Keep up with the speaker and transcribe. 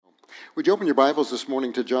Would you open your Bibles this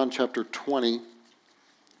morning to John chapter 20?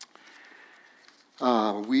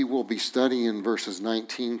 We will be studying verses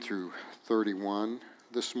 19 through 31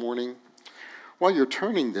 this morning. While you're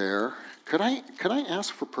turning there, could I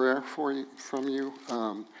ask for prayer from you?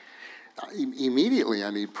 Immediately I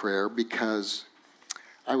need prayer because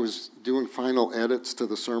I was doing final edits to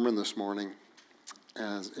the sermon this morning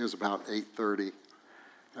as it was about 8:30.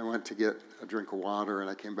 I went to get a drink of water, and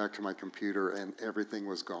I came back to my computer, and everything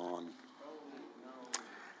was gone.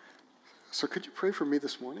 So could you pray for me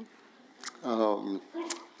this morning?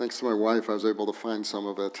 Thanks to my wife, I was able to find some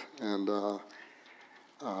of it, and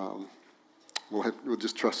we'll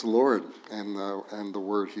just trust the Lord and the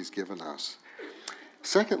word He's given us.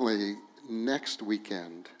 Secondly, next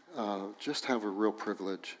weekend, just have a real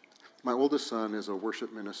privilege. My oldest son is a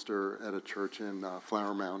worship minister at a church in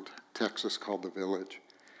Flower Mound, Texas, called The Village.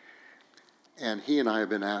 And he and I have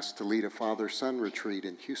been asked to lead a father-son retreat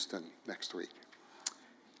in Houston next week.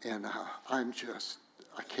 And I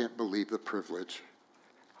can't believe the privilege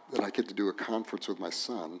that I get to do a conference with my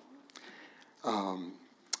son.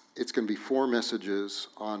 It's going to be 4 messages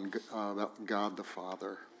on about God the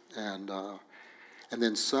Father. And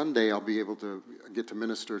then Sunday I'll be able to get to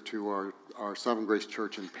minister to our Sovereign Grace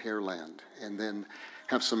Church in Pearland. And then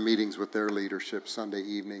have some meetings with their leadership Sunday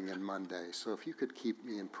evening and Monday. So if you could keep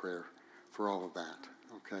me in prayer for all of that,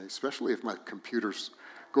 okay? Especially if my computer's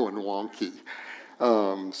going wonky.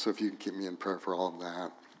 So if you can keep me in prayer for all of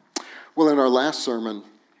that. Well, in our last sermon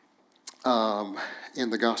in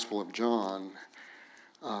the Gospel of John,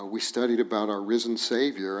 we studied about our risen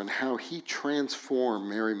Savior and how He transformed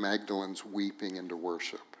Mary Magdalene's weeping into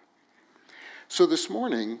worship. So this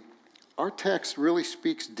morning, our text really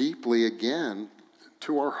speaks deeply again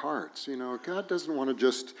to our hearts. You know, God doesn't want to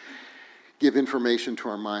just give information to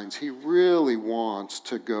our minds. He really wants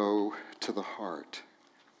to go to the heart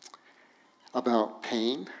about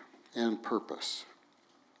pain and purpose.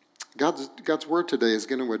 God's word today is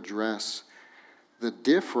going to address the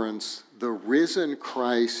difference the risen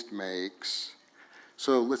Christ makes.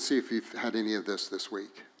 So let's see if you've had any of this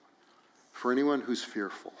week. For anyone who's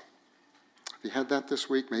fearful. Have you had that this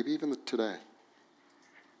week? Maybe even today.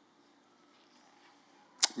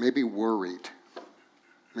 Maybe worried.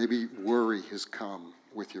 Maybe worry has come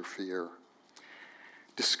with your fear.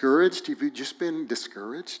 Discouraged? Have you just been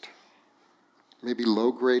discouraged? Maybe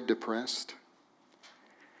low-grade depressed?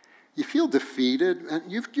 You feel defeated,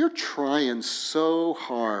 and you're trying so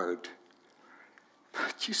hard,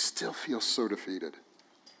 but you still feel so defeated.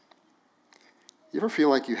 You ever feel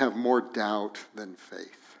like you have more doubt than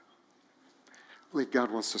faith? I believe God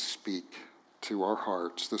wants to speak to our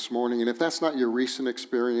hearts this morning, and if that's not your recent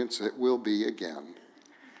experience, it will be again.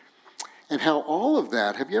 And how all of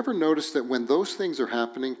that, have you ever noticed that when those things are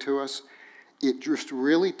happening to us, it just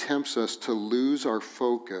really tempts us to lose our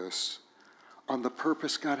focus on the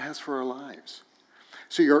purpose God has for our lives.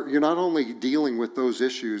 So you're not only dealing with those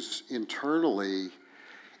issues internally,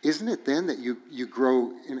 isn't it then that you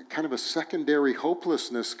grow in kind of a secondary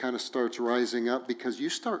hopelessness kind of starts rising up because you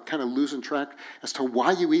start kind of losing track as to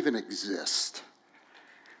why you even exist?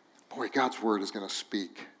 Boy, God's word is going to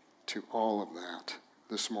speak to all of that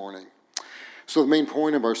this morning. So the main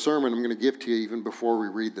point of our sermon I'm going to give to you even before we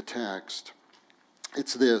read the text,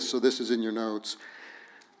 it's this. So this is in your notes.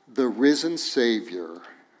 The risen Savior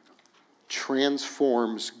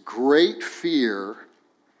transforms great fear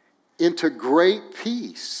into great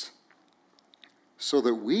peace so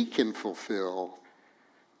that we can fulfill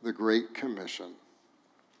the Great Commission.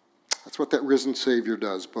 That's what that risen Savior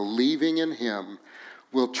does. Believing in Him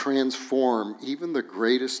will transform even the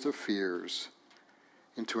greatest of fears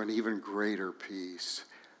into an even greater peace.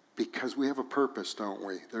 Because we have a purpose, don't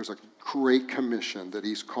we? There's a great commission that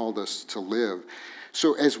He's called us to live.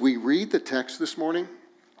 So as we read the text this morning,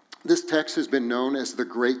 this text has been known as the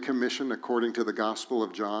Great Commission according to the Gospel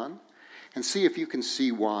of John. And see if you can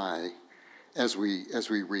see why as we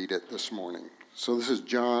read it this morning. So this is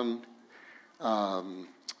John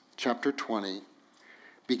chapter 20,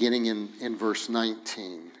 beginning in verse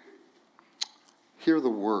 19. Hear the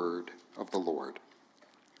word of the Lord.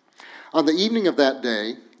 On the evening of that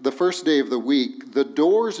day, the first day of the week, the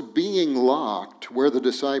doors being locked where the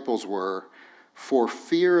disciples were for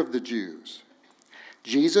fear of the Jews,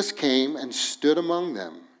 Jesus came and stood among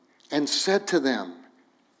them and said to them,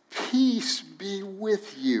 "Peace be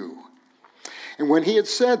with you." And when He had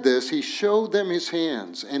said this, He showed them His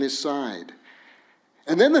hands and His side.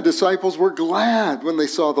 And then the disciples were glad when they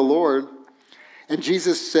saw the Lord. And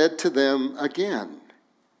Jesus said to them again,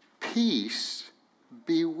 "Peace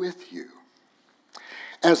be with you."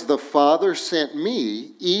 As the Father sent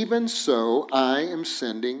me, even so I am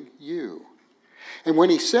sending you." And when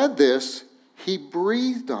he said this, he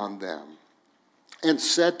breathed on them and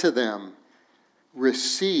said to them,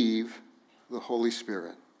 "Receive the Holy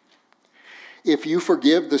Spirit. If you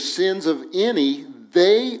forgive the sins of any,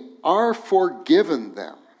 they are forgiven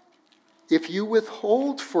them. If you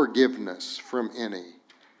withhold forgiveness from any,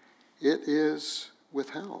 it is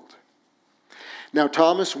withheld." Now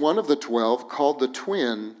Thomas, one of the 12, called the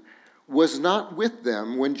twin, was not with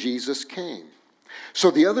them when Jesus came.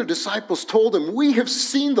 So the other disciples told him, "We have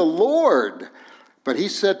seen the Lord." But he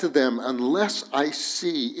said to them, "Unless I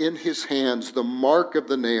see in his hands the mark of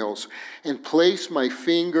the nails, and place my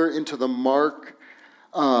finger into the mark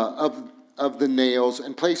of the nails,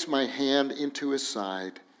 and place my hand into his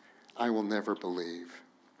side, I will never believe."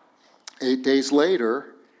 8 days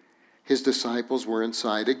later, his disciples were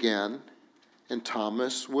inside again, and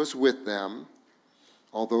Thomas was with them.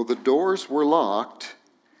 Although the doors were locked,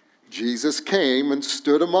 Jesus came and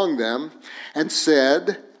stood among them and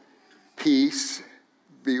said, "Peace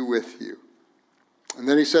be with you." And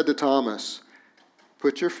then he said to Thomas,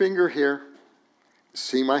 "Put your finger here,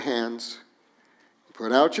 see my hands.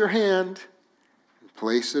 Put out your hand and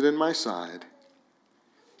place it in my side.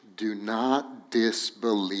 Do not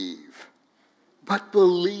disbelieve, but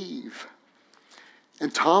believe."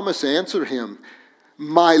 And Thomas answered him,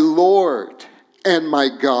 "My Lord and my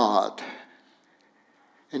God."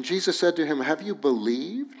 And Jesus said to him, "Have you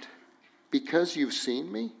believed because you've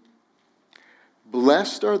seen me?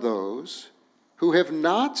 Blessed are those who have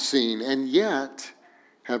not seen and yet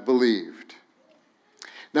have believed."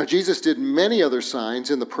 Now Jesus did many other signs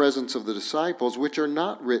in the presence of the disciples, which are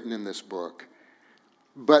not written in this book.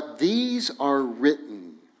 But these are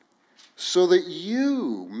written so that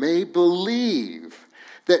you may believe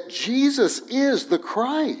that Jesus is the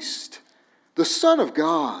Christ, the Son of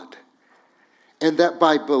God, and that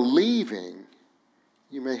by believing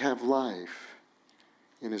you may have life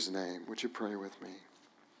in his name. Would you pray with me?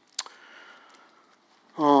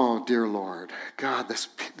 Oh, dear Lord, God,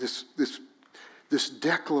 this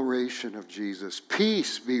declaration of Jesus,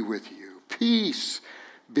 "Peace be with you, peace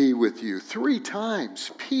be with you." 3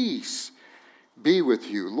 times, "Peace be with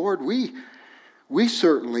you." Lord, we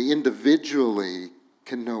certainly individually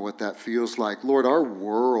can know what that feels like. Lord, our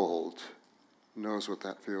world knows what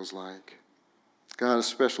that feels like. God,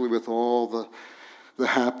 especially with all the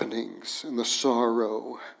happenings and the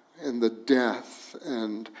sorrow and the death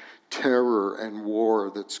and terror and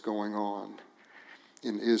war that's going on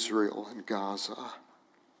in Israel and Gaza.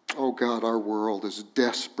 Oh God, our world is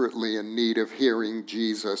desperately in need of hearing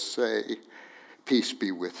Jesus say, "Peace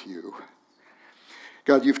be with you."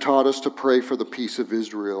 God, you've taught us to pray for the peace of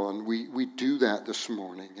Israel, and we do that this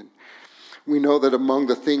morning. And we know that among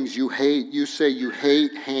the things you hate, you say you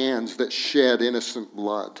hate hands that shed innocent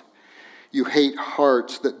blood. You hate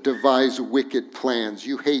hearts that devise wicked plans.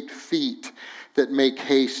 You hate feet that make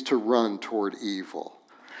haste to run toward evil.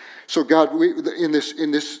 So God, in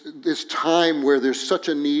this time where there's such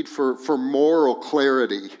a need for moral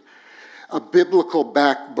clarity, a biblical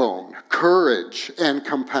backbone, courage, and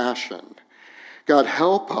compassion, God,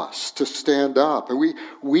 help us to stand up. And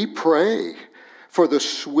we pray for the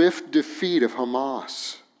swift defeat of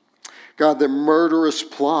Hamas. God, the murderous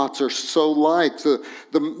plots are so like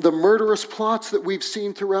the murderous plots that we've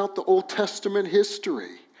seen throughout the Old Testament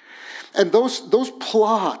history. And those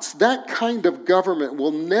plots, that kind of government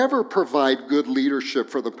will never provide good leadership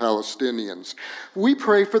for the Palestinians. We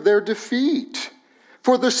pray for their defeat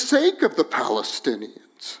for the sake of the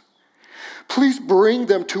Palestinians. Please bring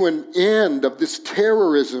them to an end of this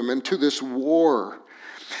terrorism and to this war.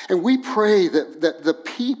 And we pray that the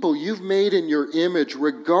people you've made in your image,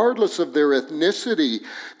 regardless of their ethnicity,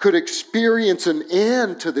 could experience an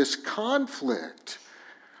end to this conflict,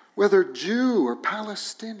 whether Jew or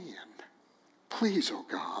Palestinian. Please, oh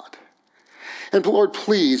God. And Lord,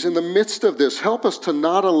 please, in the midst of this, help us to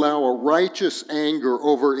not allow a righteous anger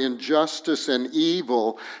over injustice and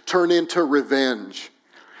evil turn into revenge.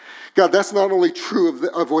 God, that's not only true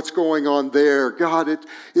of what's going on there. God,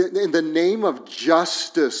 in the name of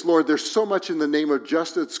justice, Lord, there's so much in the name of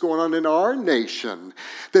justice that's going on in our nation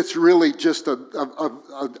that's really just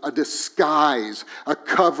a disguise, a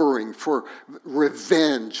covering for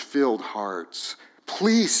revenge-filled hearts.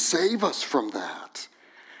 Please save us from that.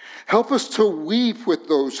 Help us to weep with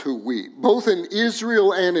those who weep, both in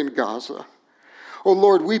Israel and in Gaza. Oh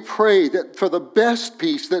Lord, we pray that for the best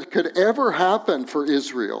peace that could ever happen for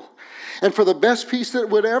Israel, and for the best peace that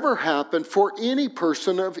would ever happen for any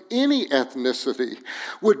person of any ethnicity,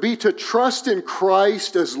 would be to trust in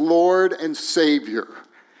Christ as Lord and Savior.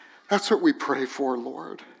 That's what we pray for,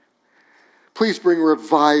 Lord. Please bring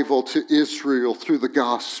revival to Israel through the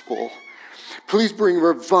gospel. Please bring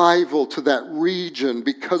revival to that region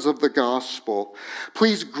because of the gospel.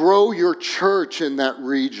 Please grow your church in that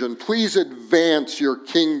region. Please advance your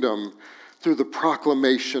kingdom through the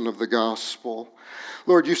proclamation of the gospel.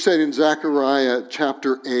 Lord, you said in Zechariah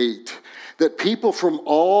chapter 8 that people from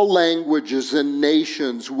all languages and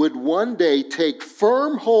nations would one day take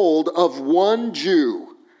firm hold of one Jew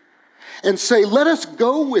and say, let us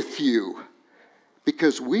go with you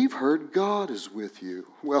because we've heard God is with you.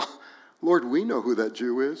 Well, Lord, we know who that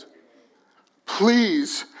Jew is.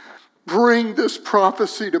 Please bring this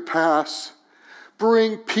prophecy to pass.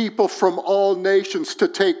 Bring people from all nations to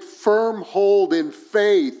take firm hold in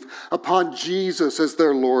faith upon Jesus as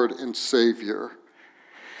their Lord and Savior.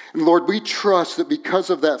 And Lord, we trust that because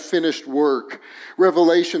of that finished work,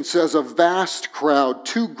 Revelation says a vast crowd,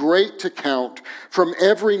 too great to count, from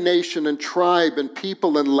every nation and tribe and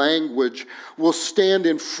people and language will stand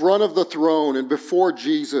in front of the throne and before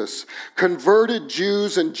Jesus, converted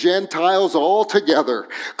Jews and Gentiles all together,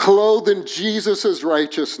 clothed in Jesus'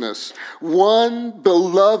 righteousness, one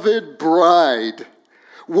beloved bride,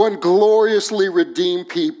 one gloriously redeemed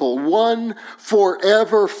people, one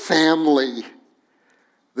forever family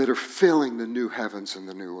that are filling the new heavens and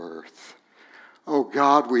the new earth. Oh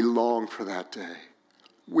God, we long for that day.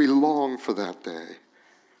 We long for that day.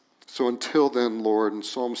 So until then, Lord, in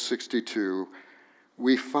Psalm 62,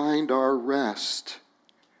 we find our rest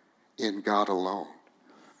in God alone.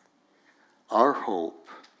 Our hope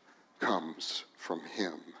comes from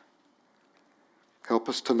Him. Help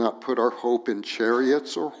us to not put our hope in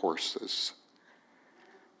chariots or horses,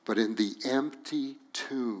 but in the empty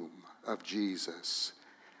tomb of Jesus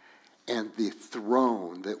and the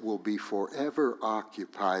throne that will be forever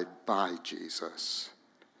occupied by Jesus.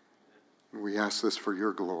 And we ask this for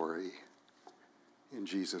your glory. In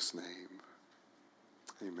Jesus' name,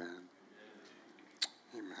 amen.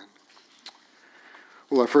 Amen.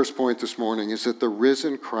 Well, our first point this morning is that the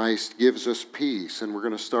risen Christ gives us peace, and we're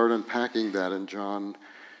going to start unpacking that in John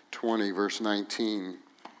 20, verse 19.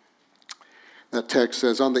 That text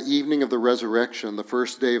says, on the evening of the resurrection, the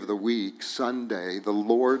first day of the week, Sunday, the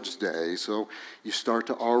Lord's Day. So you start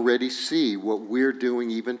to already see what we're doing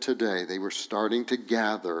even today. They were starting to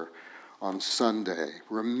gather on Sunday,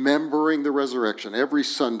 remembering the resurrection. Every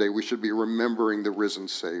Sunday we should be remembering the risen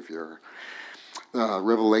Savior.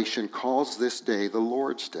 Revelation calls this day the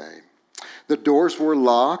Lord's Day. The doors were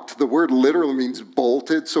locked. The word literally means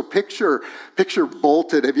bolted. So picture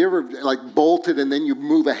bolted. Have you ever bolted and then you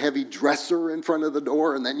move a heavy dresser in front of the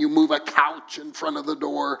door and then you move a couch in front of the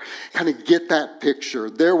door? Kind of get that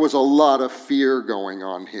picture. There was a lot of fear going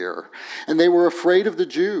on here. And they were afraid of the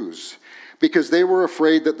Jews because they were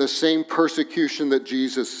afraid that the same persecution that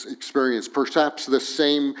Jesus experienced, perhaps the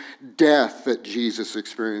same death that Jesus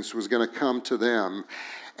experienced, was going to come to them.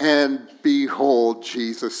 And behold,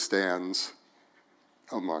 Jesus stands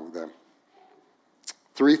among them.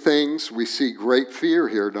 Three things. We see great fear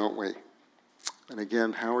here, don't we? And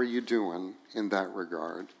again, how are you doing in that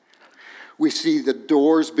regard? We see the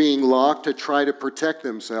doors being locked to try to protect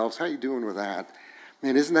themselves. How are you doing with that?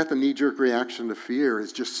 Man, isn't that the knee-jerk reaction to fear?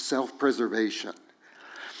 It's just self-preservation.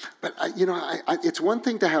 But, it's one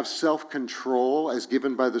thing to have self-control as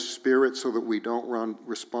given by the Spirit so that we don't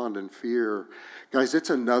respond in fear. Guys, it's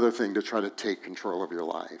another thing to try to take control of your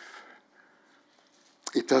life.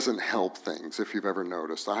 It doesn't help things, if you've ever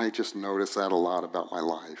noticed. I just noticed that a lot about my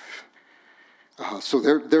life. So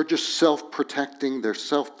they're just self-protecting, they're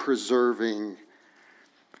self-preserving,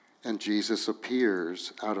 and Jesus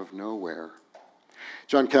appears out of nowhere.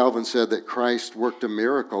 John Calvin said that Christ worked a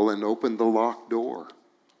miracle and opened the locked door.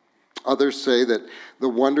 Others say that the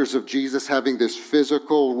wonders of Jesus having this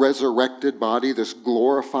physical resurrected body, this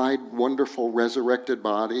glorified, wonderful resurrected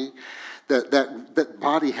body, that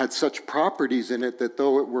body had such properties in it that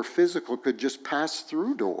though it were physical, could just pass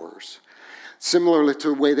through doors. Similarly to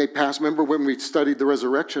the way they passed, remember when we studied the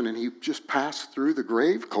resurrection and he just passed through the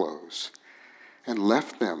grave clothes and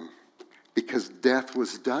left them because death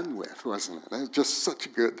was done with, wasn't it? That was just such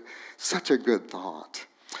a good thought.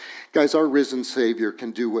 Guys, our risen Savior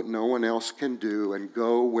can do what no one else can do and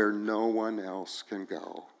go where no one else can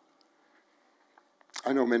go.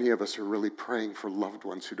 I know many of us are really praying for loved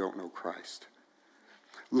ones who don't know Christ.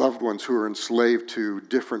 Loved ones who are enslaved to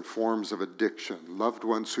different forms of addiction. Loved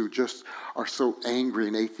ones who just are so angry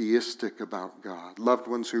and atheistic about God. Loved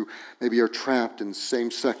ones who maybe are trapped in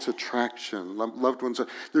same-sex attraction. Loved ones,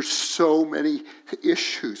 there's so many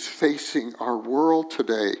issues facing our world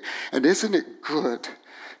today. And isn't it good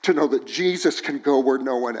to know that Jesus can go where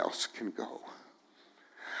no one else can go?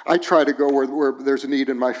 I try to go where there's a need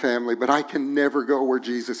in my family, but I can never go where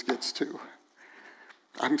Jesus gets to.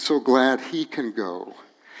 I'm so glad he can go.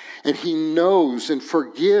 And he knows and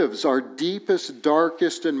forgives our deepest,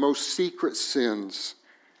 darkest, and most secret sins.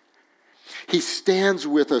 He stands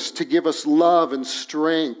with us to give us love and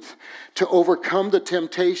strength to overcome the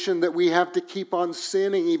temptation that we have to keep on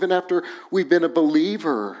sinning even after we've been a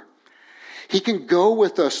believer. He can go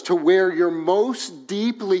with us to where you're most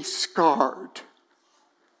deeply scarred.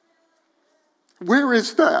 Where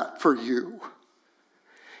is that for you?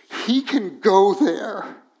 He can go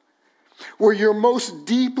there. Where you're most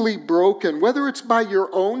deeply broken, whether it's by your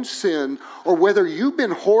own sin or whether you've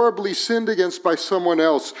been horribly sinned against by someone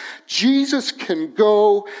else, Jesus can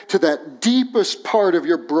go to that deepest part of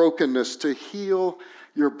your brokenness to heal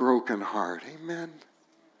your broken heart. Amen.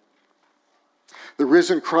 The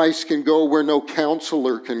risen Christ can go where no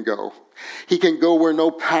counselor can go. He can go where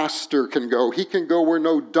no pastor can go. He can go where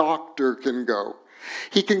no doctor can go.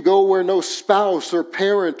 He can go where no spouse or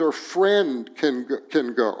parent or friend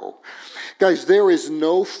can go. Guys, there is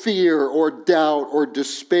no fear or doubt or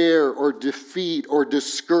despair or defeat or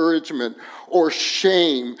discouragement or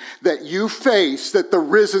shame that you face that the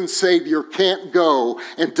risen Savior can't go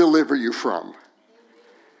and deliver you from.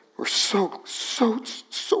 We're so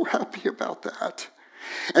happy about that.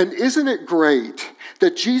 And isn't it great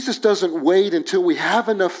that Jesus doesn't wait until we have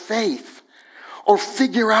enough faith or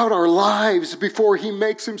figure out our lives before he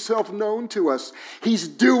makes himself known to us? He's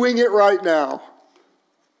doing it right now.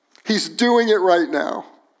 He's doing it right now.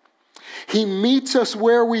 He meets us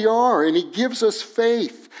where we are, and he gives us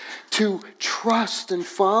faith to trust and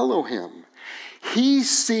follow him. He's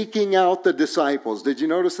seeking out the disciples. Did you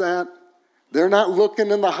notice that? They're not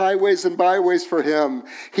looking in the highways and byways for him.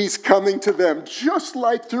 He's coming to them just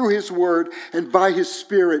like through his word and by his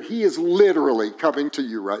Spirit. He is literally coming to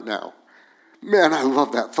you right now. Man, I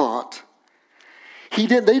love that thought. They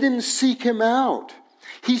didn't seek him out.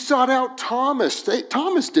 He sought out Thomas.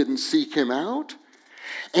 Thomas didn't seek him out.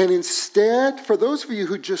 And instead, for those of you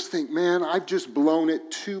who just think, man, I've just blown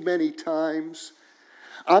it too many times,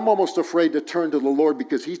 I'm almost afraid to turn to the Lord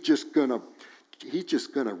because he's just going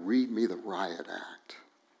to read me the riot act.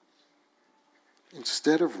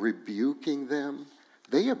 Instead of rebuking them,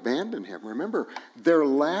 they abandoned him. Remember, their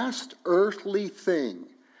last earthly thing,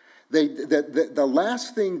 the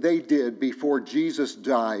last thing they did before Jesus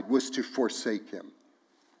died was to forsake him.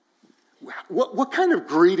 What kind of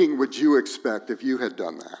greeting would you expect if you had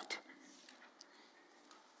done that?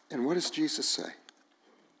 And what does Jesus say?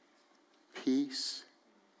 Peace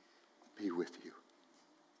be with you.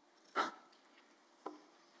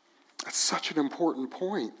 That's such an important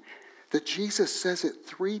point that Jesus says it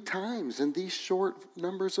 3 times in these short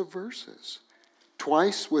numbers of verses.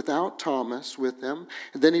 Twice without Thomas with them,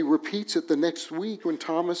 and then he repeats it the next week when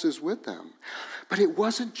Thomas is with them. But it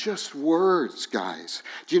wasn't just words, guys.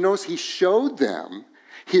 Do you notice he showed them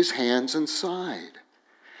his hands and side?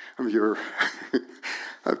 I mean,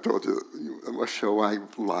 I've told you, a show I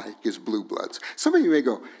like is Blue Bloods. Some of you may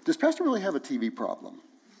go, does Pastor really have a TV problem?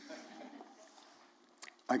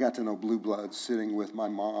 I got to know Blue Bloods sitting with my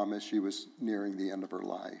mom as she was nearing the end of her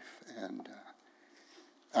life, and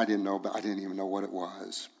I didn't even know what it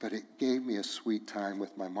was, but it gave me a sweet time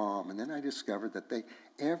with my mom. And then I discovered that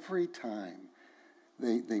every time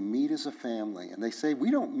they meet as a family, and they say, we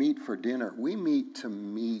don't meet for dinner, we meet to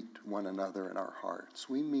meet one another in our hearts.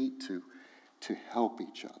 We meet to help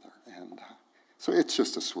each other. And so it's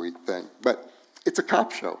just a sweet thing, but it's a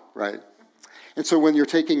cop show, right? And so when you're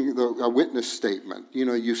taking a witness statement,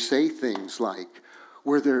 you say things like,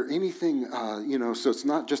 were there anything, so it's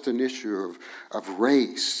not just an issue of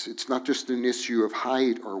race. It's not just an issue of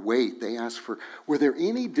height or weight. They ask were there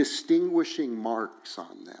any distinguishing marks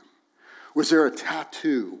on them? Was there a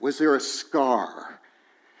tattoo? Was there a scar?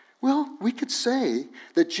 Well, we could say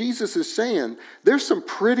that Jesus is saying, there's some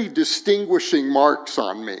pretty distinguishing marks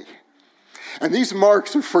on me. And these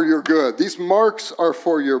marks are for your good. These marks are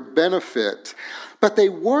for your benefit. But they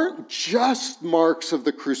weren't just marks of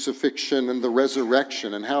the crucifixion and the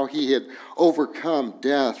resurrection and how he had overcome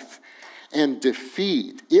death and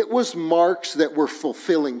defeat. It was marks that were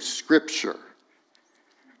fulfilling Scripture.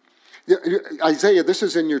 Isaiah, this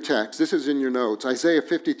is in your text. This is in your notes. Isaiah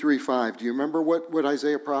 53:5. Do you remember what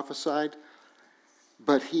Isaiah prophesied?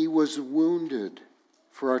 But he was wounded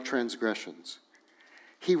for our transgressions.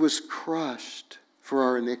 He was crushed for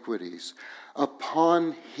our iniquities.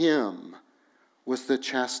 Upon him was the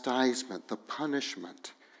chastisement, the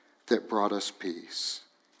punishment that brought us peace.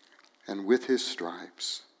 And with his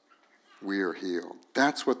stripes, we are healed.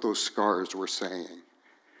 That's what those scars were saying.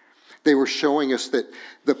 They were showing us that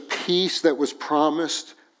the peace that was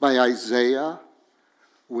promised by Isaiah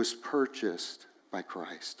was purchased by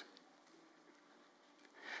Christ.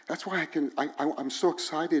 That's why I'm so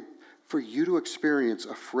excited for you to experience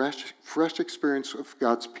a fresh experience of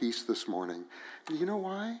God's peace this morning. And you know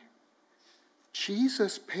why?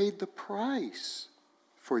 Jesus paid the price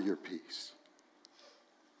for your peace.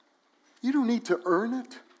 You don't need to earn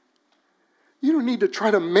it. You don't need to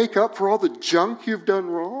try to make up for all the junk you've done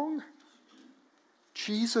wrong.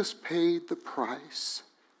 Jesus paid the price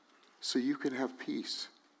so you can have peace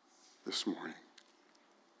this morning.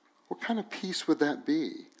 What kind of peace would that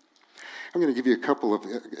be? I'm going to give you a couple of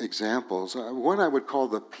examples. One I would call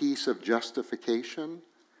the peace of justification.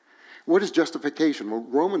 What is justification? Well,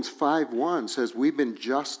 Romans 5:1 says we've been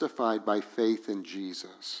justified by faith in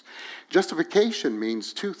Jesus. Justification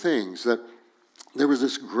means two things: that there was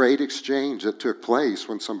this great exchange that took place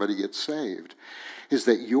when somebody gets saved, is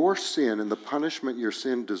that your sin and the punishment your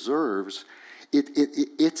sin deserves,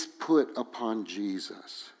 it's put upon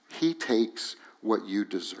Jesus. He takes what you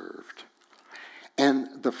deserved.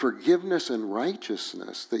 And the forgiveness and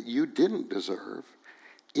righteousness that you didn't deserve,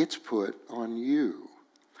 it's put on you.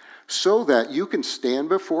 So that you can stand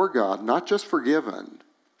before God, not just forgiven,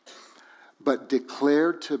 but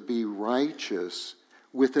declared to be righteous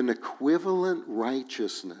with an equivalent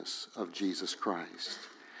righteousness of Jesus Christ.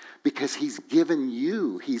 Because he's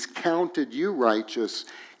counted you righteous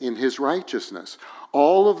in his righteousness.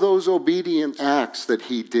 All of those obedient acts that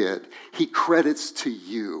he did, he credits to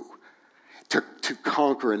you to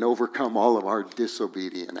conquer and overcome all of our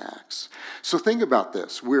disobedient acts. So think about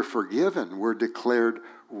this. We're forgiven. We're declared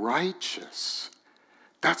righteous.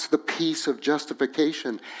 That's the peace of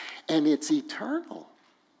justification. And it's eternal.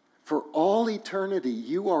 For all eternity,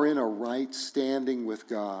 you are in a right standing with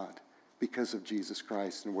God because of Jesus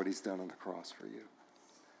Christ and what he's done on the cross for you.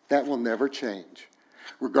 That will never change.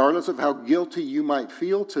 Regardless of how guilty you might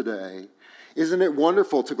feel today, isn't it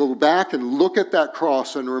wonderful to go back and look at that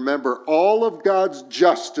cross and remember all of God's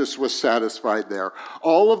justice was satisfied there.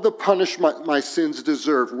 All of the punishment my sins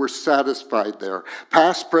deserve were satisfied there.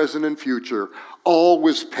 Past, present, and future, all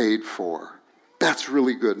was paid for. That's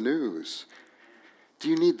really good news. Do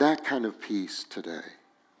you need that kind of peace today?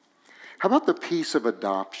 How about the peace of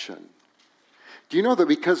adoption? Do you know that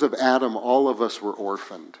because of Adam, all of us were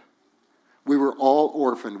orphaned? We were all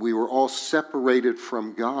orphaned. We were all separated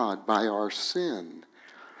from God by our sin.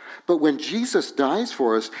 But when Jesus dies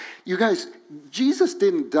for us, you guys, Jesus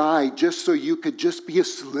didn't die just so you could just be a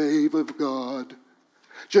slave of God,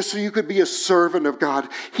 just so you could be a servant of God.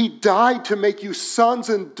 He died to make you sons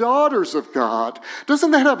and daughters of God. Doesn't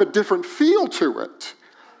that have a different feel to it?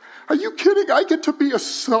 Are you kidding? I get to be a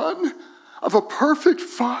son of a perfect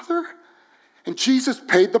Father? And Jesus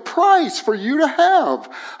paid the price for you to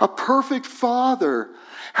have a perfect Father.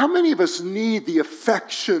 How many of us need the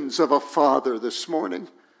affections of a Father this morning?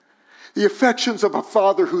 The affections of a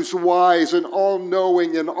Father who's wise and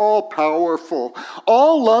all-knowing and all-powerful,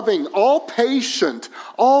 all-loving, all-patient,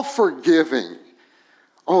 all-forgiving.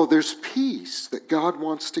 Oh, there's peace that God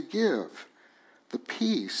wants to give. The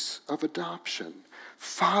peace of adoption,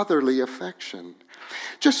 fatherly affection.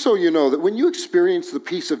 Just so you know that when you experience the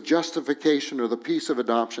peace of justification or the peace of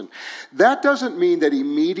adoption, that doesn't mean that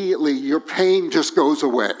immediately your pain just goes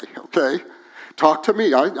away, okay? Talk to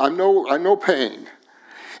me. I know pain.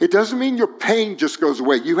 It doesn't mean your pain just goes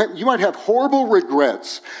away. You might have horrible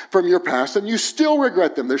regrets from your past, and you still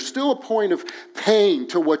regret them. There's still a point of pain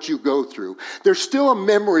to what you go through. There's still a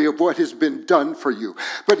memory of what has been done for you.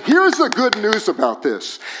 But here's the good news about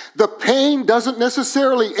this. The pain doesn't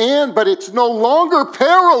necessarily end, but it's no longer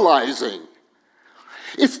paralyzing.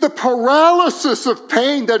 It's the paralysis of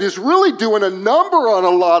pain that is really doing a number on a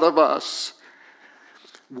lot of us.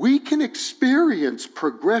 We can experience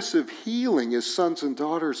progressive healing as sons and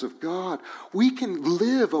daughters of God. We can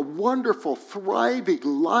live a wonderful, thriving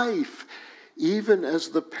life even as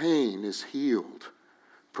the pain is healed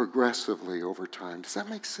progressively over time. Does that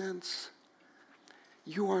make sense?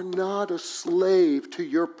 You are not a slave to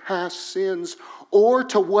your past sins or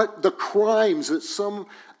to what the crimes that some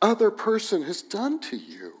other person has done to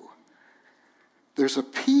you. There's a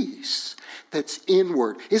peace that's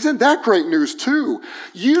inward. Isn't that great news too?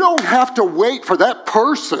 You don't have to wait for that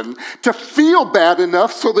person to feel bad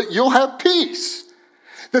enough so that you'll have peace.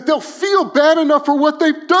 That they'll feel bad enough for what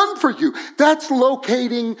they've done for you. That's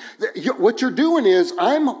locating, what you're doing is,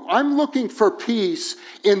 I'm looking for peace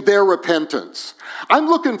in their repentance. I'm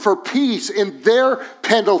looking for peace in their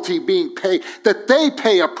penalty being paid, that they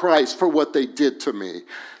pay a price for what they did to me.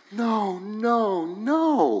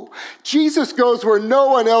 No. Jesus goes where no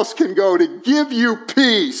one else can go to give you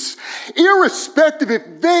peace, irrespective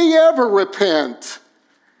if they ever repent.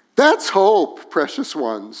 That's hope, precious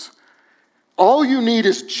ones. All you need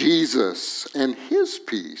is Jesus and his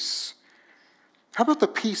peace. How about the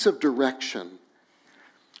peace of direction?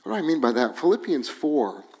 What do I mean by that? Philippians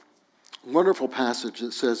 4, wonderful passage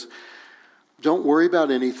that says, don't worry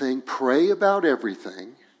about anything, pray about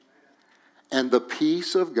everything, and the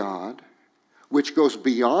peace of God, which goes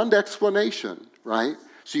beyond explanation, right?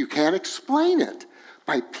 So you can't explain it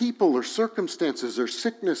by people or circumstances or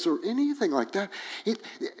sickness or anything like that.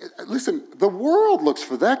 Listen, the world looks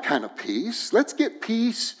for that kind of peace. Let's get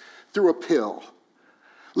peace through a pill.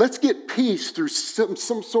 Let's get peace through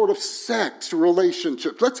some sort of sex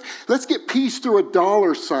relationship. Let's get peace through a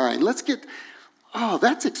dollar sign.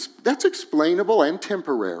 That's explainable and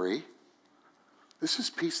temporary. This is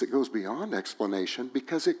peace that goes beyond explanation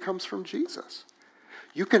because it comes from Jesus.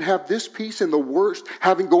 You can have this peace in the worst,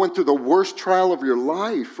 going through the worst trial of your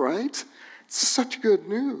life, right? It's such good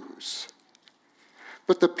news.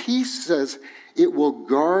 But the peace says it will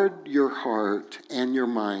guard your heart and your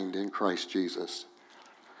mind in Christ Jesus.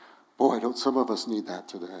 Boy, don't some of us need that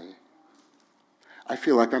today? I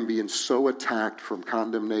feel like I'm being so attacked from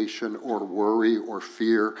condemnation or worry or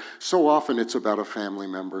fear. So often it's about a family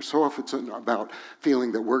member. So often it's about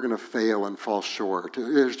feeling that we're going to fail and fall short.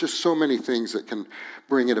 There's just so many things that can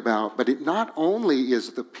bring it about. But it not only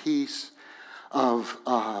is the peace of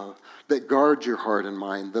that guards your heart and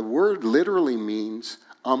mind. The word literally means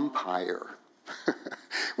umpire.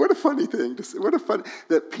 What a funny thing to say.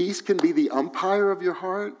 That peace can be the umpire of your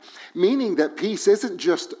heart, meaning that peace isn't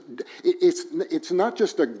just, it's not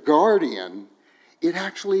just a guardian, it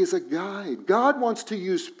actually is a guide. God wants to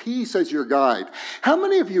use peace as your guide. How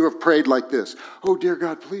many of you have prayed like this? Oh, dear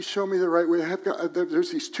God, please show me the right way.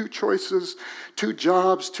 There's these 2 choices, 2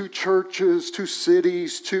 jobs, 2 churches, 2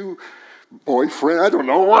 cities, 2 boyfriends. I don't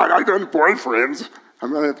know what. I've done boyfriends.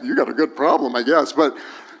 You got a good problem, I guess, but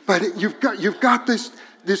you've got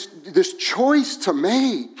this choice to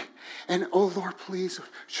make. And, oh, Lord, please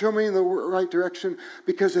show me in the right direction,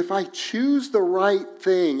 because if I choose the right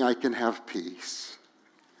thing, I can have peace.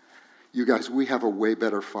 You guys, we have a way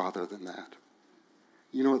better Father than that.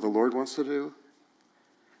 You know what the Lord wants to do?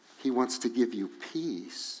 He wants to give you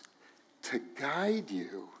peace to guide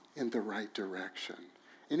you in the right direction.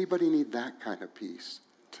 Anybody need that kind of peace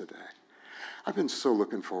today? I've been so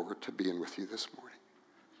looking forward to being with you this morning.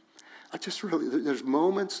 There's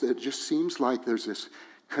moments that it just seems like there's this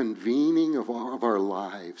convening of all of our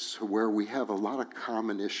lives where we have a lot of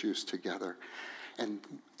common issues together. And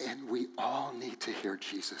we all need to hear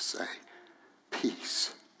Jesus say,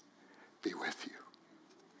 peace be with you.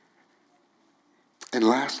 And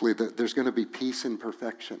lastly, that there's going to be peace in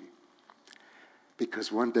perfection.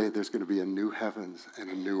 Because one day there's going to be a new heavens and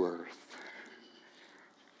a new earth.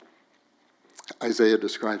 Isaiah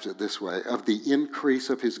describes it this way: of the increase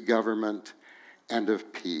of his government and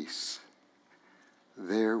of peace,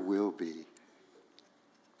 there will be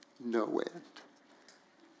no end,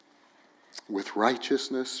 with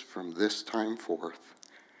righteousness from this time forth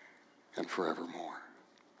and forevermore.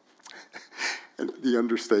 And the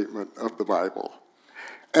understatement of the Bible.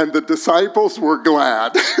 And the disciples were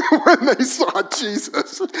glad when they saw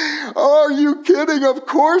Jesus. Oh, are you kidding? Of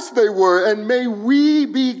course they were. And may we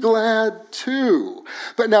be glad too.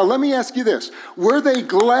 But now let me ask you this. Were they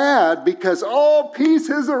glad because, oh, peace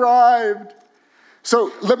has arrived?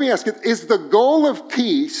 So let me ask you, is the goal of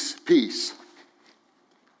peace?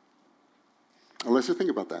 Let's just think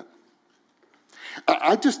about that.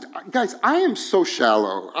 Guys, I am so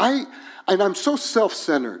shallow. And I'm so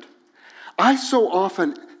self-centered. I so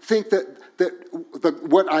often think that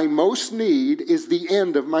what I most need is the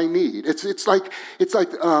end of my need. It's like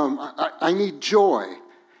I need joy,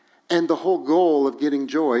 and the whole goal of getting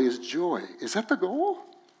joy is joy. Is that the goal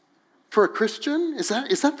for a Christian? Is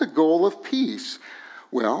that the goal of peace?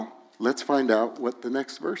 Well, let's find out what the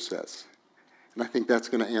next verse says, and I think that's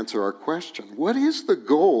going to answer our question. What is the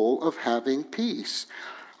goal of having peace?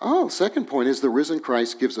 Oh, second point is the risen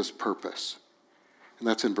Christ gives us purpose. And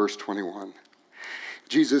that's in verse 21.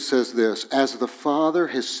 Jesus says this, as the Father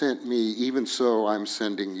has sent me, even so I'm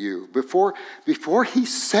sending you. Before he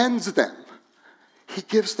sends them, he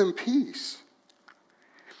gives them peace.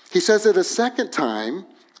 He says it a second time,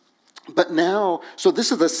 but now, so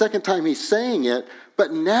this is the second time he's saying it,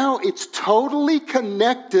 but now it's totally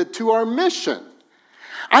connected to our mission.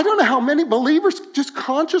 I don't know how many believers just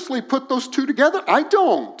consciously put those two together. I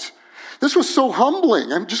don't. This was so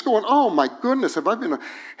humbling. I'm just going, oh my goodness, have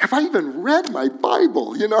I even read my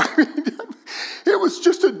Bible? You know, it was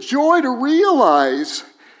just a joy to realize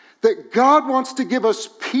that God wants to give us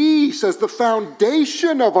peace as the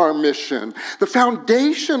foundation of our mission, the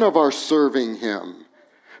foundation of our serving him.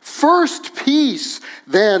 First peace,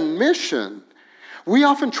 then mission. We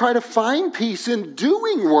often try to find peace in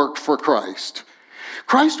doing work for Christ.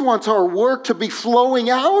 Christ wants our work to be flowing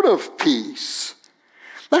out of peace.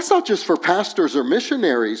 That's not just for pastors or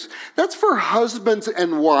missionaries. That's for husbands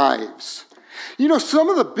and wives. You know, some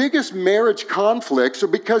of the biggest marriage conflicts are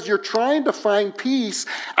because you're trying to find peace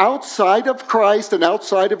outside of Christ and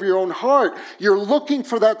outside of your own heart. You're looking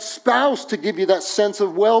for that spouse to give you that sense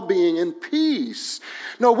of well-being and peace.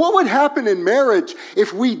 Now, what would happen in marriage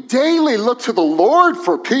if we daily looked to the Lord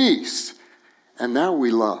for peace and now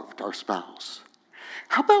we loved our spouse?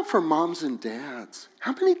 How about for moms and dads?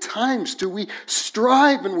 How many times do we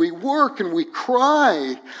strive and we work and we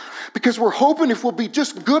cry because we're hoping if we'll be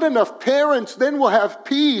just good enough parents, then we'll have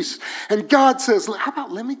peace. And God says, how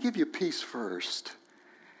about let me give you peace first,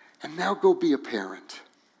 and now go be a parent.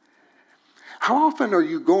 How often are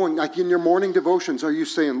you going, like in your morning devotions, are you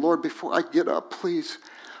saying, Lord, before I get up, please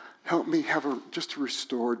help me have just a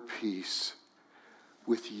restored peace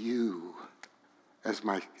with you as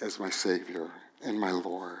my Savior and my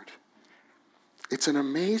Lord? It's an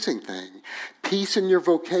amazing thing. Peace in your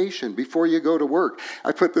vocation before you go to work.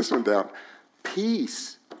 I put this one down.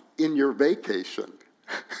 Peace in your vacation.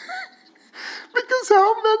 Because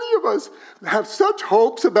how many of us have such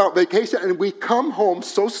hopes about vacation and we come home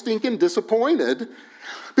so stinking disappointed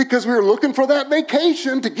because we were looking for that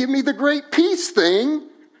vacation to give me the great peace thing?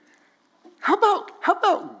 How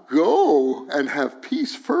about go and have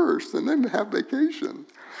peace first and then have vacation?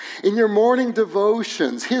 In your morning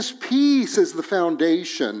devotions, his peace is the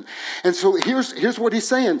foundation. And so here's what he's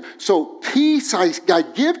saying. So peace I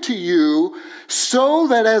give to you so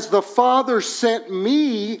that as the Father sent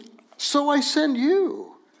me, so I send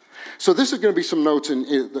you. So this is going to be some notes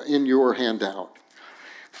in your handout.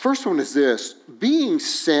 First one is this. Being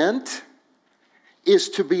sent is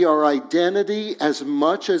to be our identity as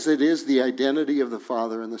much as it is the identity of the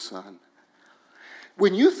Father and the Son.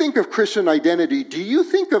 When you think of Christian identity, do you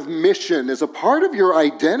think of mission as a part of your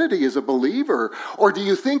identity as a believer? Or do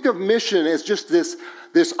you think of mission as just this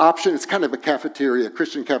option? It's kind of a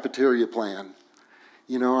Christian cafeteria plan.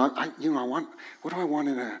 You know, I want, what do I want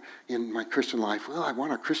in my Christian life? Well, I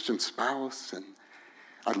want a Christian spouse, and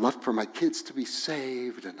I'd love for my kids to be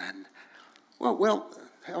saved. And then,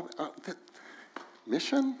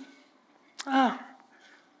 mission?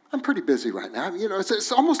 I'm pretty busy right now. You know,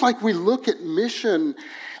 it's almost like we look at mission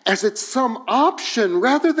as it's some option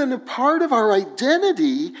rather than a part of our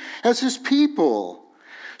identity as his people.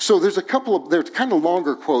 So there's they're kind of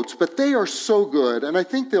longer quotes, but they are so good, and I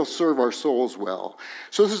think they'll serve our souls well.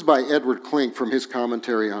 So this is by Edward Klink from his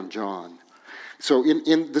commentary on John. So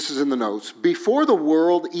this is in the notes. Before the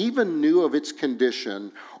world even knew of its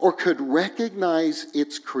condition or could recognize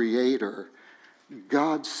its creator,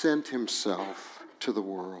 God sent himself to the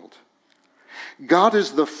world. God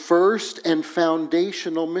is the first and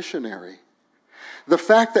foundational missionary. The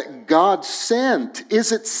fact that God sent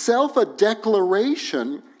is itself a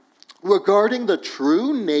declaration regarding the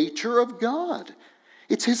true nature of God.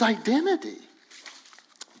 It's his identity.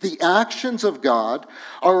 The actions of God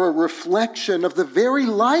are a reflection of the very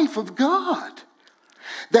life of God.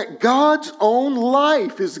 That God's own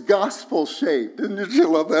life is gospel-shaped. Didn't you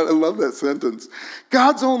love that? I love that sentence.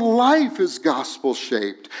 God's own life is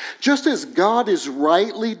gospel-shaped. Just as God is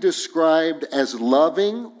rightly described as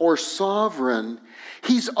loving or sovereign,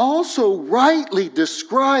 he's also rightly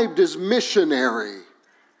described as missionary.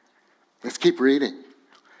 Let's keep reading.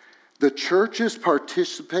 The church's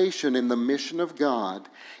participation in the mission of God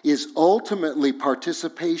is ultimately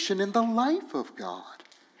participation in the life of God.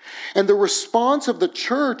 And the response of the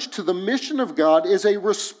church to the mission of God is a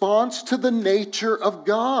response to the nature of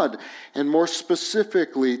God, and more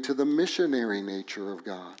specifically to the missionary nature of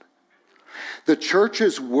God. The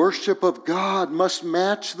church's worship of God must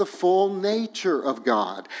match the full nature of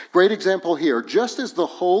God. Great example here. Just as the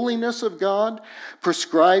holiness of God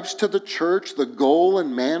prescribes to the church the goal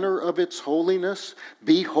and manner of its holiness,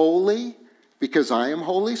 be holy because I am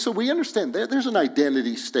holy. So we understand that there's an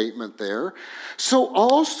identity statement there. So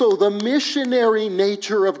also the missionary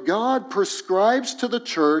nature of God prescribes to the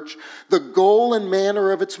church the goal and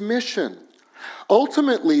manner of its mission.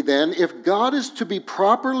 Ultimately, then, if God is to be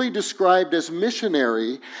properly described as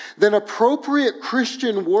missionary, then appropriate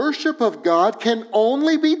Christian worship of God can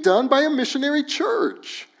only be done by a missionary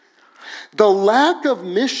church. The lack of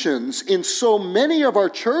missions in so many of our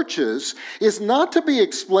churches is not to be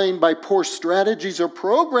explained by poor strategies or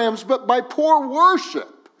programs, but by poor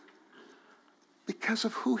worship. Because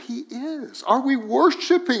of who he is. Are we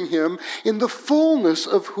worshiping him in the fullness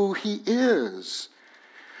of who he is?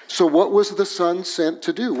 So what was the Son sent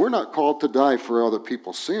to do? We're not called to die for other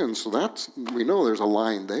people's sins, so we know there's a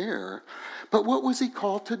line there. But what was he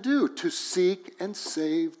called to do? To seek and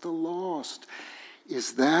save the lost.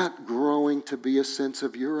 Is that growing to be a sense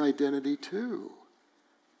of your identity too?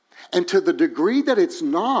 And to the degree that it's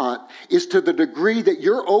not, is to the degree that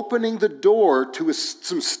you're opening the door to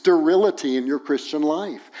some sterility in your Christian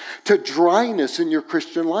life, to dryness in your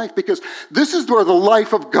Christian life, because this is where the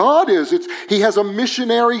life of God is. He has a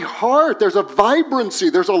missionary heart. There's a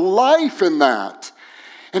vibrancy. There's a life in that.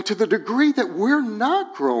 And to the degree that we're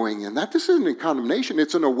not growing in that, this isn't a condemnation,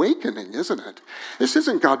 it's an awakening, isn't it? This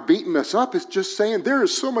isn't God beating us up. It's just saying there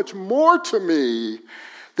is so much more to me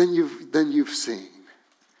than you've seen.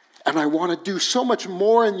 And I want to do so much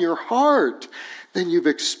more in your heart than you've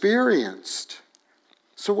experienced.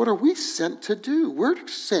 So what are we sent to do? We're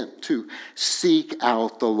sent to seek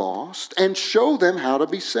out the lost and show them how to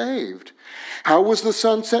be saved. How was the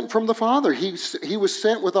Son sent from the Father? He was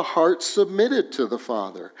sent with a heart submitted to the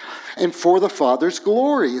Father and for the Father's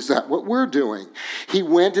glory. Is that what we're doing? He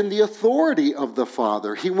went in the authority of the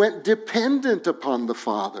Father. He went dependent upon the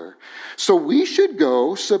Father. So we should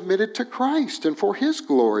go submitted to Christ and for his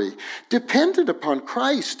glory, dependent upon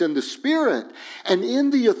Christ and the Spirit and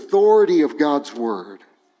in the authority of God's Word.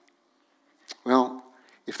 Well,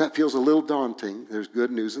 if that feels a little daunting, there's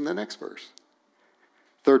good news in the next verse.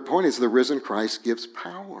 Third point is the risen Christ gives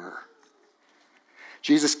power.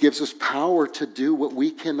 Jesus gives us power to do what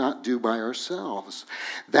we cannot do by ourselves.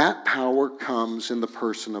 That power comes in the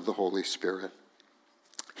person of the Holy Spirit.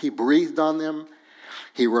 He breathed on them.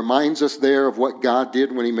 He reminds us there of what God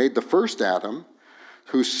did when he made the first Adam,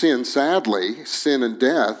 whose sin, sadly, sin and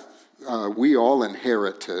death, we all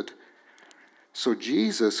inherited. So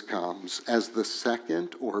Jesus comes as the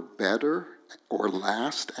second or better or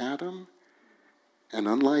last Adam. And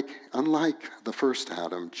unlike the first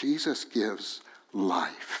Adam, Jesus gives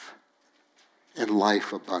life and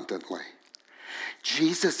life abundantly.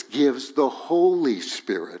 Jesus gives the Holy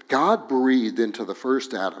Spirit. God breathed into the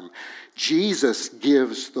first Adam. Jesus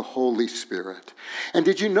gives the Holy Spirit. And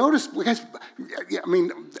did you notice, guys,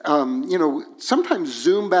 sometimes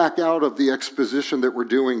zoom back out of the exposition that we're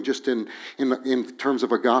doing just in terms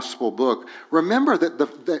of a gospel book. Remember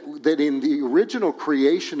that in the original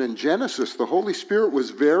creation in Genesis, the Holy Spirit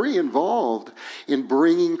was very involved in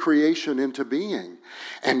bringing creation into being.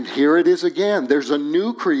 And here it is again. There's a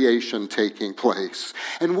new creation taking place.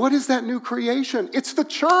 And what is that new creation? It's the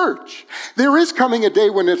church. There is coming a day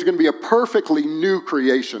when there's going to be a perfectly new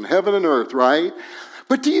creation, heaven and earth, right?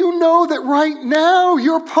 But do you know that right now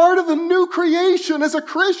you're part of the new creation as a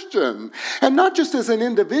Christian? And not just as an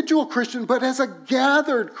individual Christian, but as a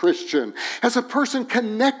gathered Christian, as a person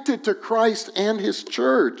connected to Christ and his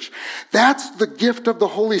church. That's the gift of the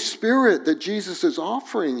Holy Spirit that Jesus is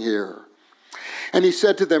offering here. And he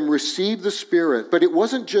said to them, receive the Spirit. But it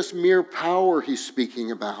wasn't just mere power he's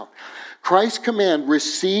speaking about. Christ's command,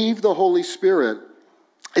 receive the Holy Spirit.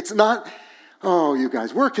 It's not, oh, you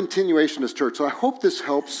guys, we're a continuationist church, so I hope this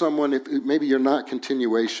helps someone if maybe you're not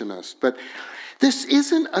continuationist. But this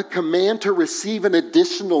isn't a command to receive an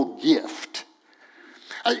additional gift.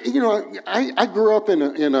 I grew up in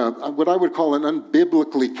a what I would call an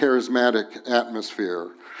unbiblically charismatic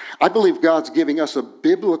atmosphere. I believe God's giving us a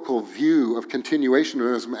biblical view of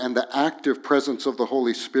continuationism and the active presence of the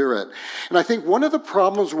Holy Spirit. And I think one of the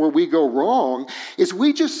problems where we go wrong is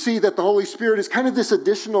we just see that the Holy Spirit is kind of this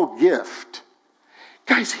additional gift.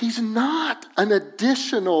 Guys, he's not an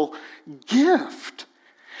additional gift.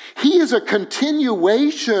 He is a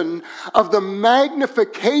continuation of the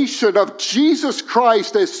magnification of Jesus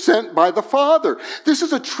Christ as sent by the Father. This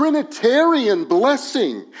is a Trinitarian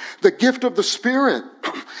blessing, the gift of the Spirit.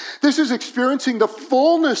 This is experiencing the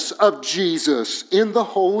fullness of Jesus in the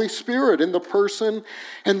Holy Spirit, in the person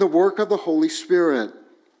and the work of the Holy Spirit.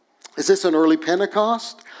 Is this an early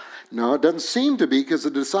Pentecost? No, it doesn't seem to be, because the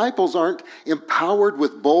disciples aren't empowered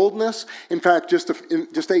with boldness. In fact, just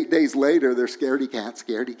 8 days later, they're scaredy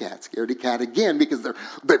cat again, because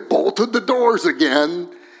they bolted the doors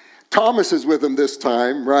again. Thomas is with them this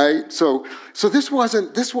time, right? So this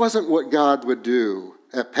wasn't what God would do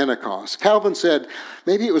at Pentecost. Calvin said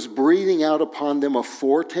maybe it was breathing out upon them a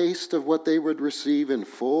foretaste of what they would receive in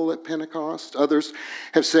full at Pentecost. Others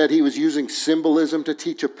have said he was using symbolism to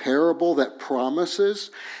teach a parable that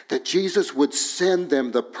promises that Jesus would send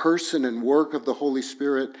them the person and work of the Holy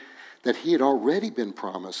Spirit that he had already been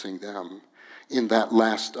promising them in that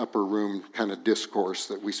last upper room kind of discourse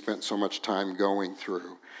that we spent so much time going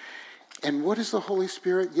through. And what is the Holy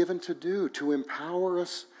Spirit given to do? To empower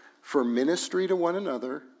us for ministry to one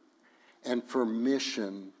another and for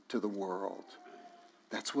mission to the world.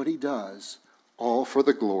 That's what he does, all for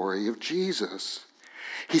the glory of Jesus.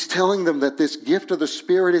 He's telling them that this gift of the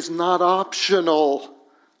Spirit is not optional.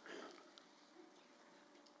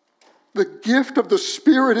 The gift of the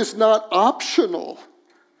Spirit is not optional.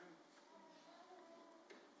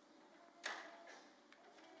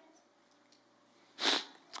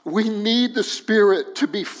 We need the Spirit to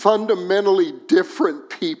be fundamentally different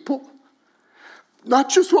people. Not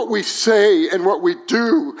just what we say and what we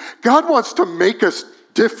do. God wants to make us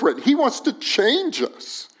different. He wants to change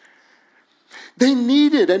us. They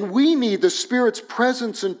need it, and we need the Spirit's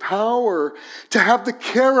presence and power to have the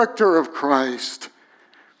character of Christ,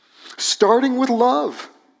 starting with love.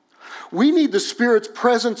 We need the Spirit's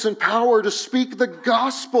presence and power to speak the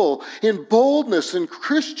gospel in boldness and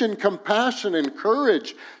Christian compassion and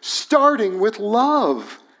courage, starting with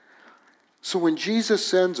love. So when Jesus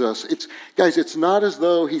sends us, it's not as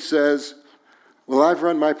though he says, well, I've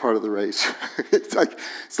run my part of the race. It's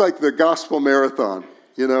like the gospel marathon,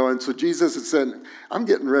 and so Jesus is saying, I'm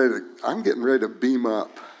getting ready to beam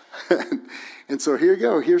up. And so here you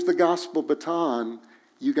go. Here's the gospel baton.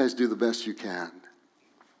 You guys do the best you can.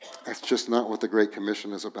 That's just not what the Great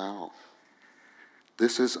Commission is about.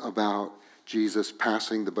 This is about Jesus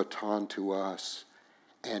passing the baton to us,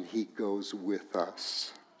 and he goes with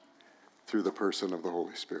us through the person of the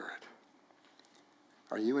Holy Spirit.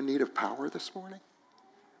 Are you in need of power this morning?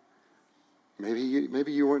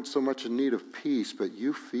 Maybe you weren't so much in need of peace, but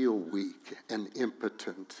you feel weak and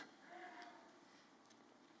impotent.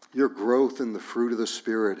 Your growth in the fruit of the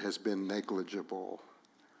Spirit has been negligible.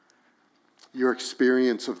 Your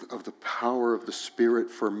experience of the power of the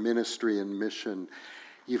Spirit for ministry and mission,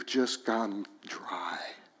 you've just gone dry.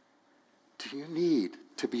 Do you need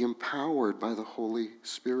to be empowered by the Holy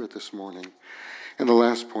Spirit this morning? And the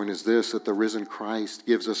last point is this, that the risen Christ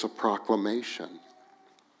gives us a proclamation.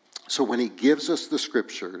 So when he gives us the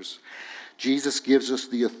scriptures, Jesus gives us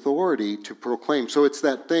the authority to proclaim. So it's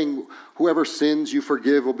that thing, whoever sins you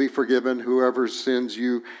forgive will be forgiven. Whoever sins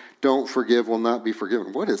you don't forgive will not be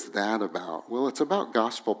forgiven. What is that about? Well, it's about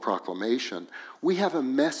gospel proclamation. We have a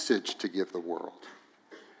message to give the world.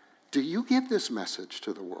 Do you give this message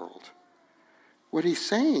to the world? What he's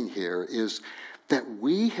saying here is that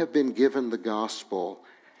we have been given the gospel,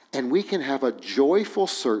 and we can have a joyful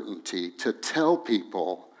certainty to tell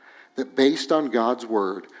people that based on God's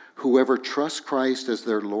word, whoever trusts Christ as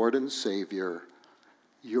their Lord and Savior,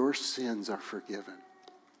 your sins are forgiven.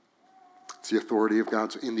 It's the authority of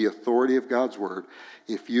in the authority of God's word.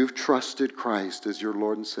 If you've trusted Christ as your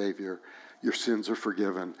Lord and Savior, your sins are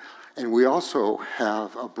forgiven. And we also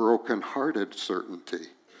have a broken-hearted certainty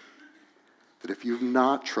that if you've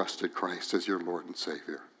not trusted Christ as your Lord and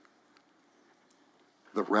Savior,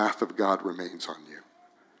 the wrath of God remains on you.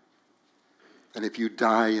 And if you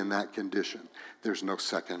die in that condition, there's no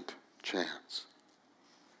second chance.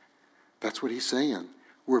 That's what he's saying.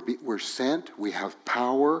 We're sent, we have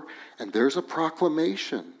power, and there's a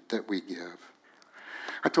proclamation that we give.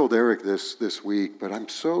 I told Eric this week, but I'm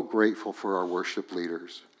so grateful for our worship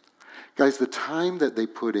leaders. Guys, the time that they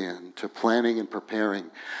put in to planning and preparing,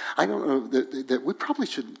 I don't know, that we probably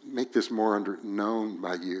should make this more known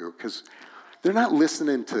by you, because they're not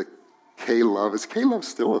listening to K-Love. Is K-Love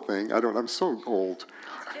still a thing? I'm so old.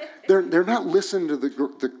 They're not listening to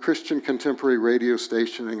the Christian contemporary radio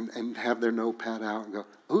station and have their notepad out and go,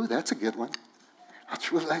 ooh, that's a good one.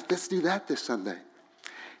 Let's do that this Sunday.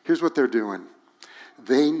 Here's what they're doing.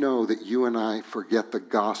 They know that you and I forget the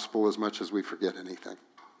gospel as much as we forget anything.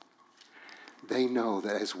 They know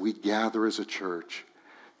that as we gather as a church,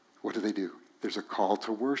 what do? There's a call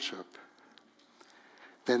to worship.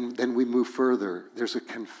 Then we move further. There's a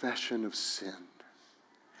confession of sin.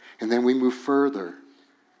 And then we move further.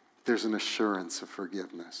 There's an assurance of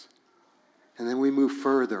forgiveness. And then we move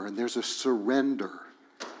further, and there's a surrender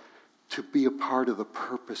to be a part of the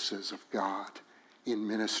purposes of God in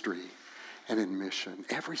ministry and in mission.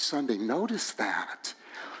 Every Sunday, notice that.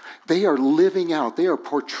 They are living out, they are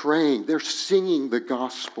portraying, they're singing the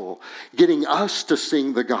gospel, getting us to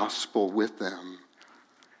sing the gospel with them.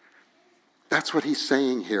 That's what he's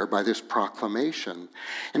saying here by this proclamation.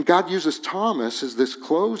 And God uses Thomas as this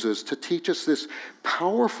closes to teach us this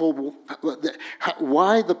powerful,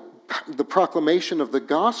 why the proclamation of the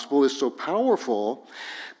gospel is so powerful,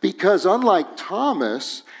 because unlike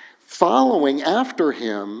Thomas, following after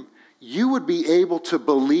him, you would be able to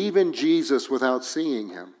believe in Jesus without seeing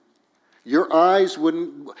him.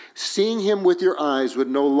 Seeing him with your eyes would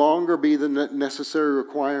no longer be the necessary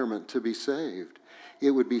requirement to be saved.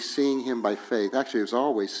 It would be seeing him by faith. Actually, it was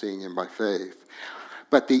always seeing him by faith.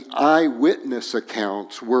 But the eyewitness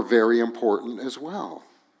accounts were very important as well.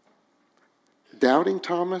 Doubting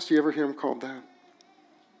Thomas, you ever hear him called that?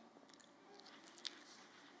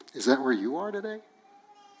 Is that where you are today?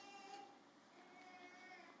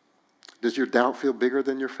 Does your doubt feel bigger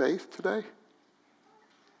than your faith today?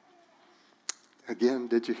 Again,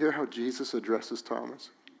 did you hear how Jesus addresses Thomas?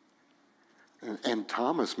 And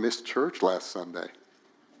Thomas missed church last Sunday.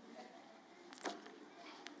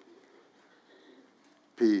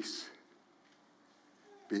 Peace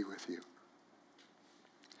be with you.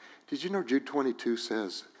 Did you know Jude 22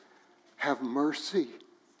 says, have mercy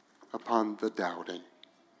upon the doubting.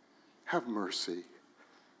 Have mercy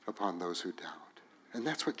upon those who doubt. And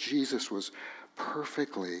that's what Jesus was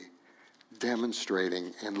perfectly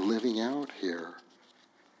demonstrating and living out here.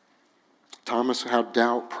 Thomas had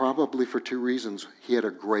doubt probably for two reasons. He had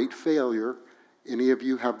a great failure. Any of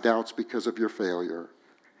you have doubts because of your failure.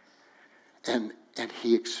 And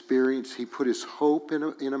he put his hope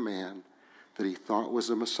in a man that he thought was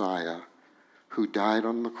a Messiah who died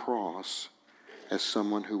on the cross as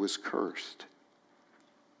someone who was cursed.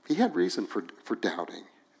 He had reason for doubting.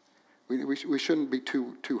 We shouldn't be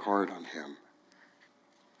too hard on him.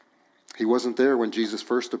 He wasn't there when Jesus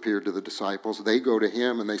first appeared to the disciples. They go to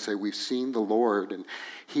him and they say, we've seen the Lord, and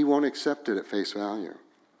he won't accept it at face value.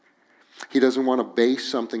 He doesn't want to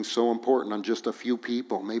base something so important on just a few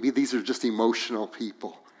people. Maybe these are just emotional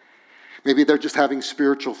people. Maybe they're just having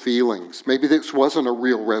spiritual feelings. Maybe this wasn't a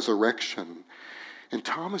real resurrection. And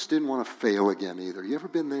Thomas didn't want to fail again either. You ever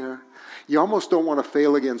been there? You almost don't want to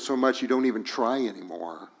fail again so much you don't even try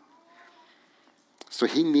anymore. So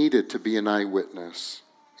he needed to be an eyewitness,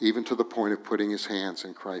 even to the point of putting his hands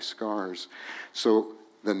in Christ's scars. So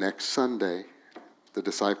the next Sunday, the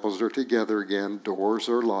disciples are together again, doors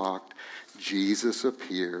are locked, Jesus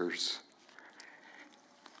appears.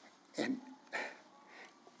 And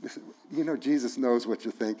you know, Jesus knows what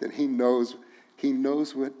you're thinking. He knows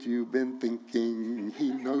what you've been thinking.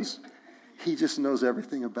 He just knows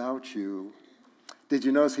everything about you. Did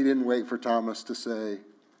you notice he didn't wait for Thomas to say,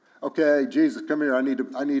 okay, Jesus, come here, I need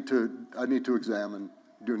to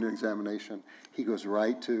do an examination. He goes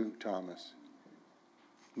right to Thomas.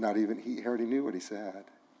 He already knew what he said.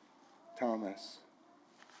 Thomas,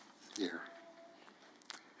 here.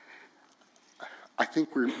 I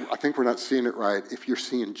think we're not seeing it right if you're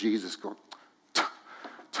seeing Jesus go,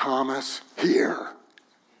 Thomas, here.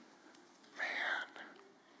 Man.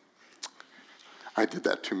 I did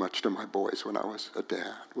that too much to my boys when I was a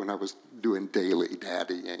dad, when I was doing daily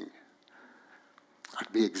daddying.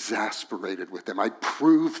 I'd be exasperated with them. I'd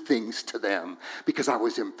prove things to them because I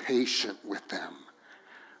was impatient with them.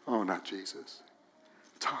 Oh, not Jesus.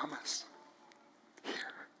 Thomas, here.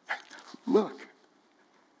 Look.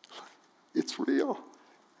 It's real.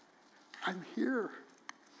 I'm here.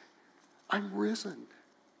 I'm risen.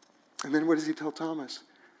 And then what does he tell Thomas?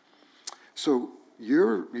 So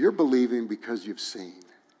you're believing because you've seen.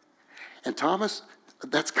 And Thomas,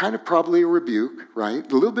 that's kind of probably a rebuke, right?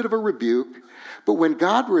 A little bit of a rebuke. But when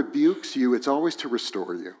God rebukes you, it's always to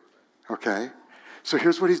restore you, okay? So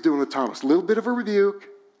here's what he's doing with Thomas. A little bit of a rebuke,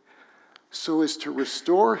 so as to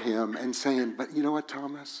restore him and saying, but you know what,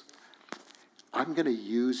 Thomas? I'm going to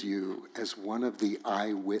use you as one of the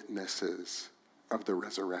eyewitnesses of the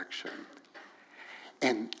resurrection.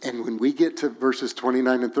 And when we get to verses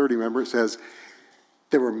 29 and 30, remember it says,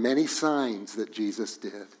 there were many signs that Jesus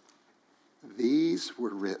did. These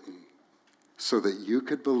were written so that you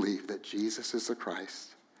could believe that Jesus is the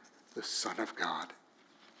Christ, the Son of God,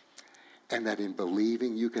 and that in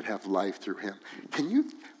believing you could have life through him.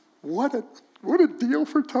 What a deal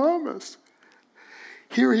for Thomas.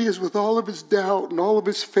 Here he is with all of his doubt and all of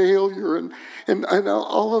his failure and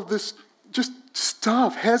all of this just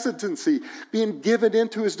stuff, hesitancy, being given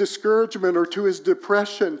into his discouragement or to his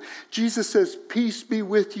depression. Jesus says, peace be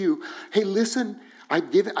with you. Hey, listen, I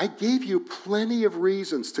gave you plenty of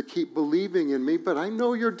reasons to keep believing in me, but I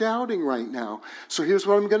know you're doubting right now. So here's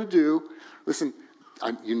what I'm going to do. Listen,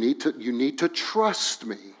 you need to trust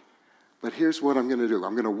me. But here's what I'm going to do.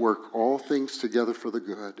 I'm going to work all things together for the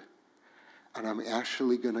good. And I'm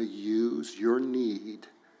actually going to use your need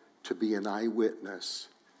to be an eyewitness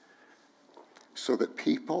so that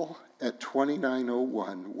people at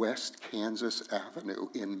 2901 West Kansas Avenue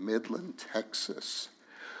in Midland, Texas,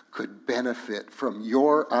 could benefit from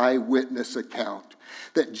your eyewitness account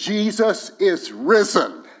that Jesus is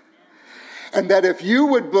risen. And that if you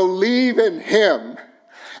would believe in him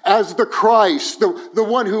as the Christ, the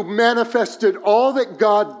one who manifested all that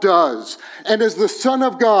God does, and as the Son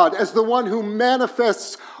of God, as the one who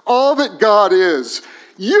manifests all that God is,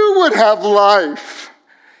 you would have life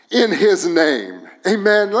in his name.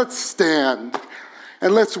 Amen. Let's stand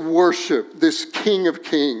and let's worship this King of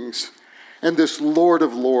Kings and this Lord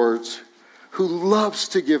of Lords who loves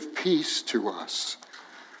to give peace to us.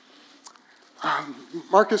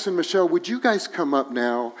 Marcus and Michelle, would you guys come up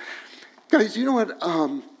now? Guys, you know what?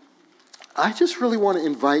 I just really want to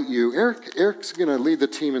invite you. Eric's going to lead the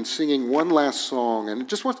team in singing one last song, and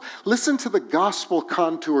just listen to the gospel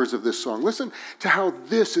contours of this song. Listen to how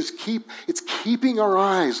this is it's keeping our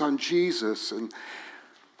eyes on Jesus. And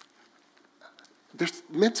there's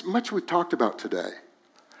much we've talked about today.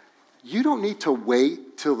 You don't need to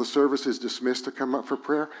wait till the service is dismissed to come up for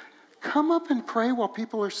prayer. Come up and pray while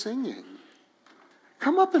people are singing.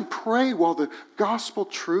 Come up and pray while the gospel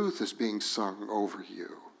truth is being sung over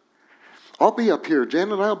you. I'll be up here.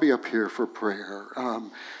 Jan and I will be up here for prayer.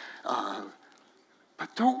 But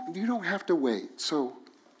you don't have to wait. So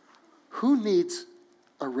who needs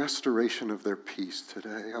a restoration of their peace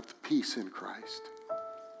today, of the peace in Christ?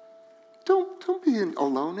 Don't be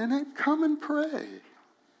alone in it. Come and pray.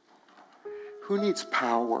 Who needs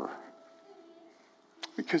power?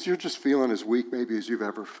 Because you're just feeling as weak maybe as you've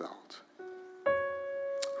ever felt.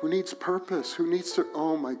 Who needs purpose? Who needs to,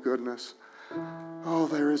 oh my goodness. Oh,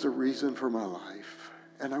 there is a reason for my life,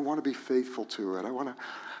 and I want to be faithful to it. I want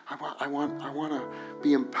to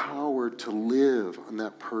be empowered to live on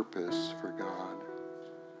that purpose for God.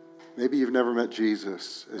 Maybe you've never met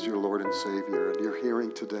Jesus as your Lord and Savior, and you're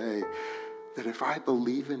hearing today that if I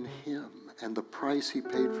believe in Him and the price He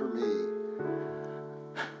paid for me,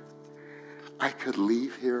 I could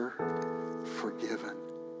leave here forgiven.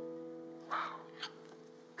 Wow.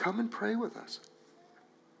 Come and pray with us.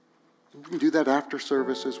 You can do that after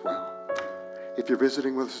service as well. If you're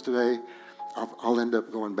visiting with us today, I'll end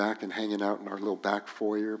up going back and hanging out in our little back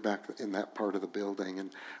foyer, back in that part of the building.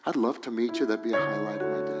 And I'd love to meet you. That'd be a highlight of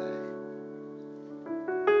my day.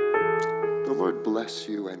 The Lord bless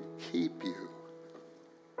you and keep you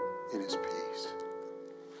in His peace.